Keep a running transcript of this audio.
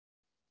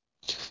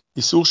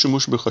איסור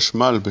שימוש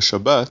בחשמל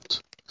בשבת,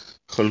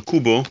 חלקו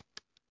בו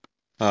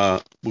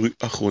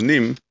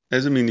האחרונים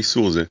איזה מין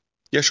איסור זה.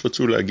 יש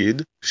רצו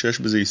להגיד שיש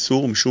בזה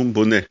איסור משום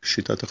בונה,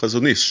 שיטת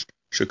החזון איש,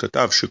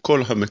 שכתב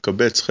שכל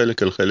המקבץ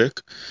חלק אל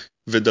חלק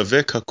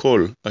ודבק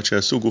הכל עד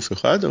שיעשו גוף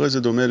אחד, הרי זה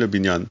דומה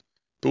לבניין.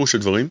 פירוש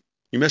הדברים,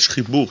 אם יש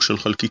חיבור של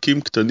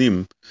חלקיקים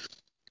קטנים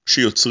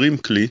שיוצרים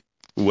כלי,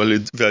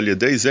 ועל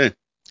ידי זה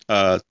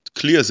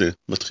הכלי הזה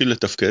מתחיל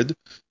לתפקד,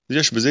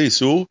 יש בזה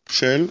איסור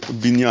של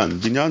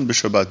בניין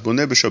בשבת,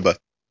 בונה בשבת.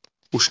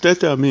 ושתי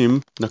טעמים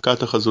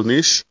נקט החזון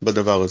איש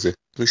בדבר הזה.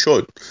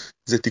 ראשון,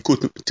 זה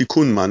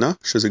תיקון מנה,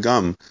 שזה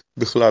גם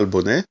בכלל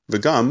בונה,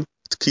 וגם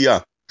תקיעה.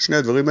 שני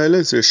הדברים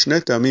האלה זה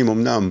שני טעמים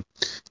אמנם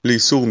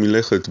לאיסור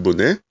מלאכת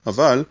בונה,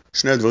 אבל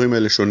שני הדברים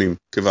האלה שונים,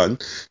 כיוון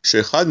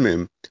שאחד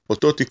מהם,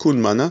 אותו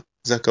תיקון מנה,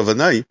 זה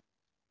הכוונה היא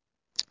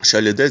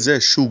שעל ידי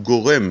זה שהוא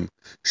גורם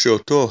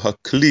שאותו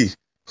הכלי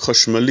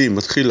חשמלי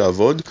מתחיל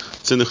לעבוד,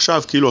 זה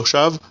נחשב כאילו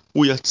עכשיו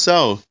הוא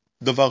יצר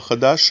דבר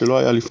חדש שלא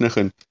היה לפני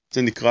כן.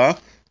 זה נקרא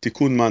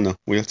תיקון מנה,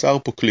 הוא יצר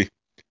פה כלי.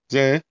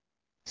 זה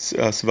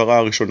הסברה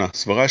הראשונה.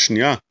 הסברה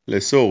השנייה,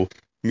 לאסור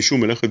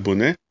משום מלאכת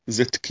בונה,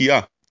 זה תקיעה.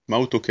 מה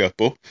הוא תוקע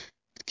פה?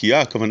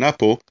 תקיעה, הכוונה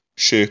פה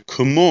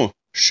שכמו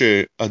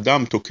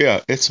שאדם תוקע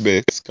עץ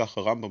בעץ, כך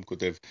הרמב"ם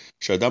כותב,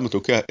 שאדם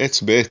תוקע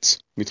עץ בעץ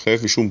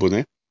מתחייב משום בונה,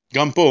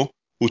 גם פה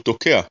הוא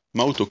תוקע.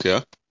 מה הוא תוקע?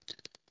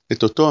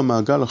 את אותו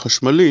המעגל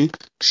החשמלי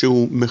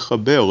שהוא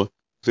מחבר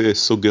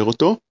וסוגר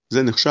אותו,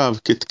 זה נחשב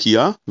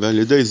כתקיעה, ועל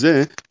ידי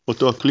זה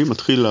אותו הכלי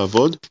מתחיל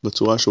לעבוד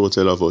בצורה שהוא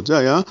רוצה לעבוד. זה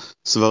היה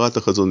סברת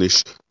החזון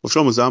איש. רב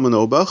שלמה זלמן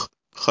אוירבך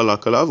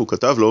חלק עליו, הוא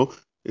כתב לו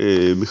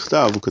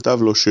מכתב, הוא כתב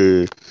לו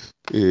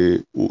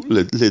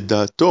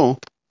שלדעתו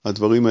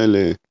הדברים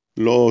האלה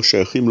לא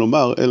שייכים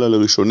לומר אלא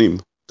לראשונים.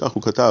 כך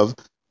הוא כתב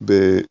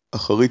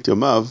באחרית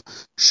ימיו,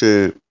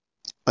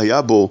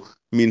 שהיה בו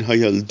מן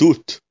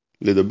הילדות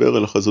לדבר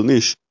אל החזון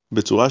איש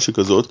בצורה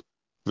שכזאת,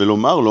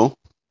 ולומר לו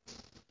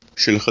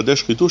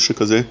שלחדש חידוש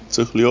שכזה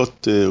צריך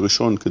להיות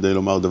ראשון כדי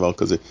לומר דבר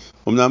כזה.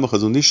 אמנם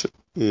החזון איש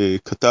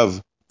כתב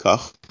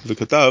כך,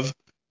 וכתב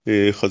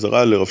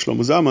חזרה לרב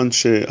שלמה זלמן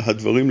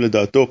שהדברים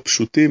לדעתו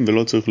פשוטים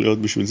ולא צריך להיות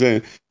בשביל זה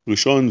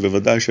ראשון,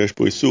 וודאי שיש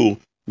פה איסור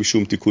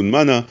משום תיקון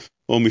מנה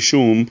או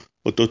משום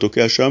אותו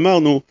תוקע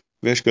שאמרנו,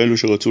 ויש כאלו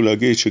שרצו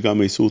להגיד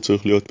שגם האיסור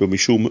צריך להיות פה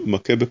משום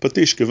מכה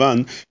בפטיש,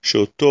 כיוון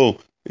שאותו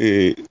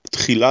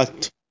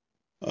תחילת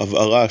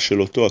הבערה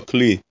של אותו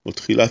הכלי, או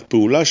תחילת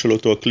פעולה של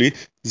אותו הכלי,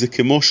 זה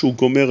כמו שהוא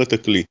גומר את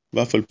הכלי.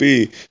 ואף על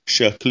פי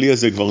שהכלי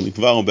הזה כבר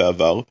נגמר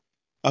בעבר,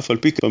 אף על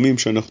פי פעמים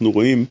שאנחנו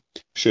רואים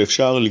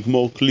שאפשר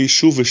לגמור כלי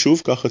שוב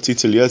ושוב, כך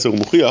הציץ אליעזר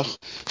מוכיח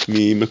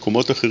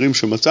ממקומות אחרים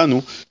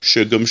שמצאנו,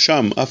 שגם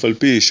שם, אף על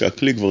פי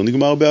שהכלי כבר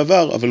נגמר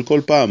בעבר, אבל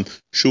כל פעם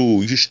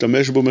שהוא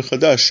ישתמש בו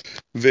מחדש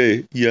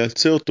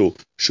ויעצה אותו,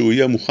 שהוא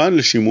יהיה מוכן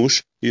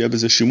לשימוש,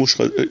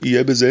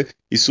 יהיה בזה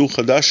איסור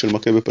חדש של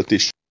מכה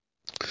בפטיש.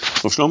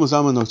 רב שלמה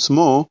זלמן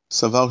עצמו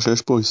סבר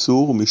שיש פה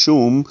איסור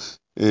משום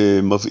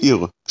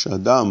מבעיר.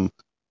 כשאדם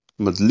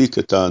מדליק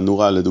את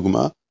הנורה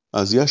לדוגמה,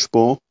 אז יש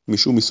פה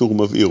משום איסור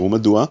מבעיר.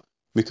 ומדוע?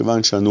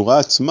 מכיוון שהנורה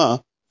עצמה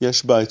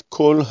יש בה את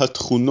כל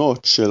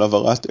התכונות של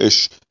הבערת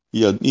אש.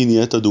 היא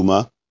נהיית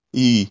אדומה,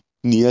 היא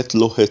נהיית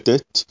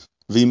לוהטת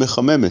והיא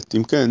מחממת.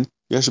 אם כן,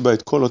 יש בה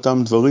את כל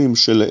אותם דברים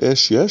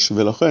שלאש יש,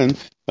 ולכן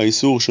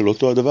האיסור של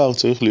אותו הדבר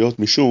צריך להיות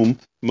משום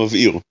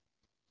מבעיר.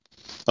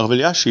 הרב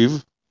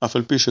אלישיב, אף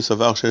על פי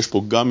שסבר שיש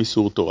פה גם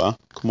איסור תורה,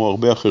 כמו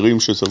הרבה אחרים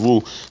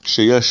שסברו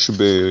שיש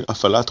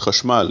בהפעלת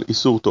חשמל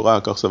איסור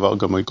תורה, כך סבר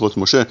גם האיגרות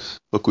משה,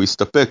 רק הוא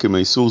הסתפק אם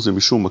האיסור זה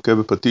משום מכה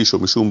בפטיש או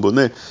משום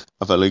בונה,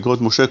 אבל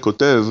האיגרות משה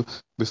כותב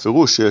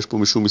בפירוש שיש פה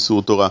משום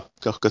איסור תורה.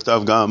 כך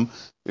כתב גם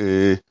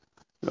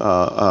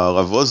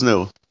הרב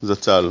ווזנר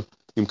זצ"ל.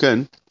 אם כן,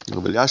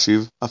 הרב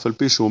אלישיב, אף על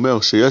פי שהוא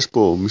אומר שיש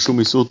פה משום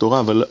איסור תורה,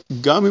 אבל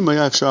גם אם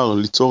היה אפשר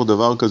ליצור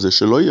דבר כזה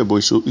שלא יהיה בו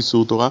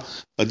איסור תורה,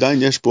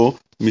 עדיין יש פה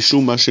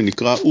משום מה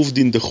שנקרא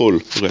עובדין דחול.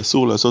 הרי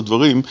אסור לעשות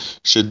דברים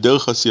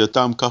שדרך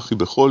עשייתם כך היא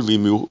בחול, והיא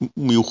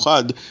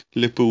מיוחד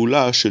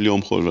לפעולה של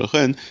יום חול,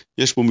 ולכן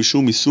יש פה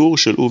משום איסור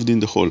של עובדין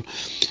דחול.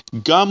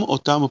 גם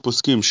אותם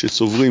הפוסקים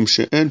שסוברים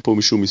שאין פה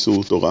משום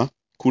איסור תורה,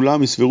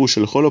 כולם יסברו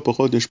שלכל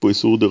הפחות יש פה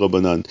איסור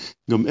דרבנן.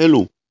 גם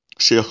אלו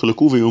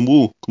שיחלקו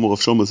ויאמרו, כמו רב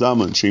שלמה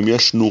זלמן, שאם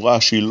יש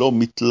נורה שהיא לא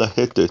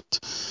מתלהטת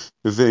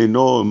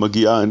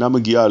ואינה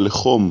מגיעה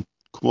לחום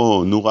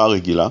כמו נורה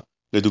רגילה,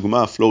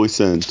 לדוגמה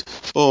פלוריסנט,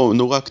 או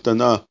נורה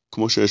קטנה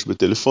כמו שיש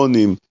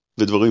בטלפונים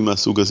ודברים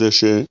מהסוג הזה,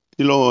 שהן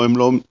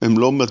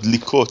לא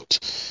מדליקות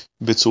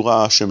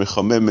בצורה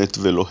שמחממת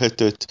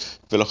ולוהטת,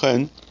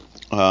 ולכן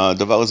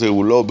הדבר הזה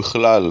הוא לא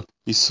בכלל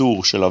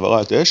איסור של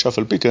הבערת אש, אף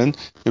על פי כן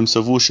הם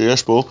סברו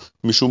שיש פה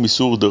משום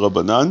איסור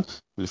דרבנן.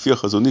 לפי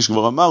החזון איש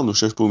כבר אמרנו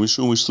שיש פה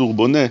משום איסור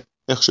בונה,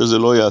 איך שזה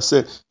לא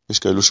יעשה. יש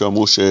כאלו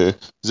שאמרו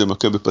שזה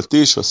מכה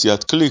בפטיש,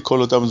 עשיית כלי,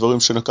 כל אותם דברים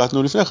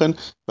שנקטנו לפני כן,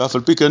 ואף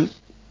על פי כן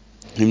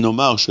אם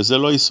נאמר שזה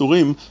לא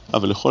איסורים,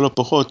 אבל לכל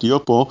הפחות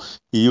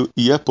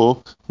יהיה פה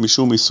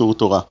משום איסור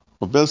תורה.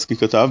 רב ברסקי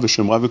כתב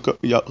בשם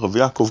רב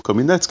יעקב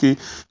קמינצקי,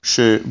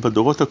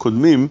 שבדורות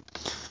הקודמים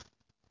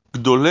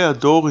גדולי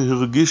הדור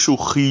הרגישו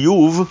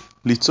חיוב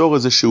ליצור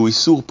איזשהו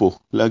איסור פה,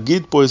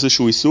 להגיד פה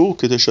איזשהו איסור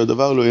כדי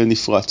שהדבר לא יהיה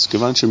נפרץ,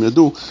 כיוון שהם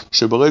ידעו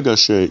שברגע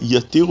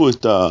שיתירו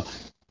את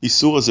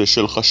האיסור הזה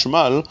של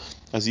חשמל,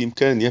 אז אם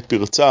כן יהיה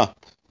פרצה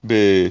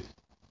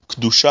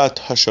בקדושת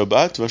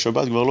השבת,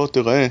 והשבת כבר לא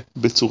תיראה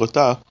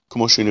בצורתה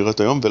כמו שהיא נראית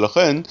היום,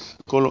 ולכן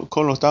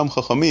כל אותם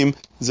חכמים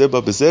זה בא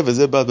בזה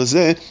וזה בא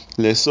בזה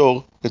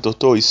לאסור את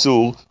אותו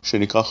איסור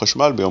שנקרא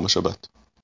חשמל ביום השבת.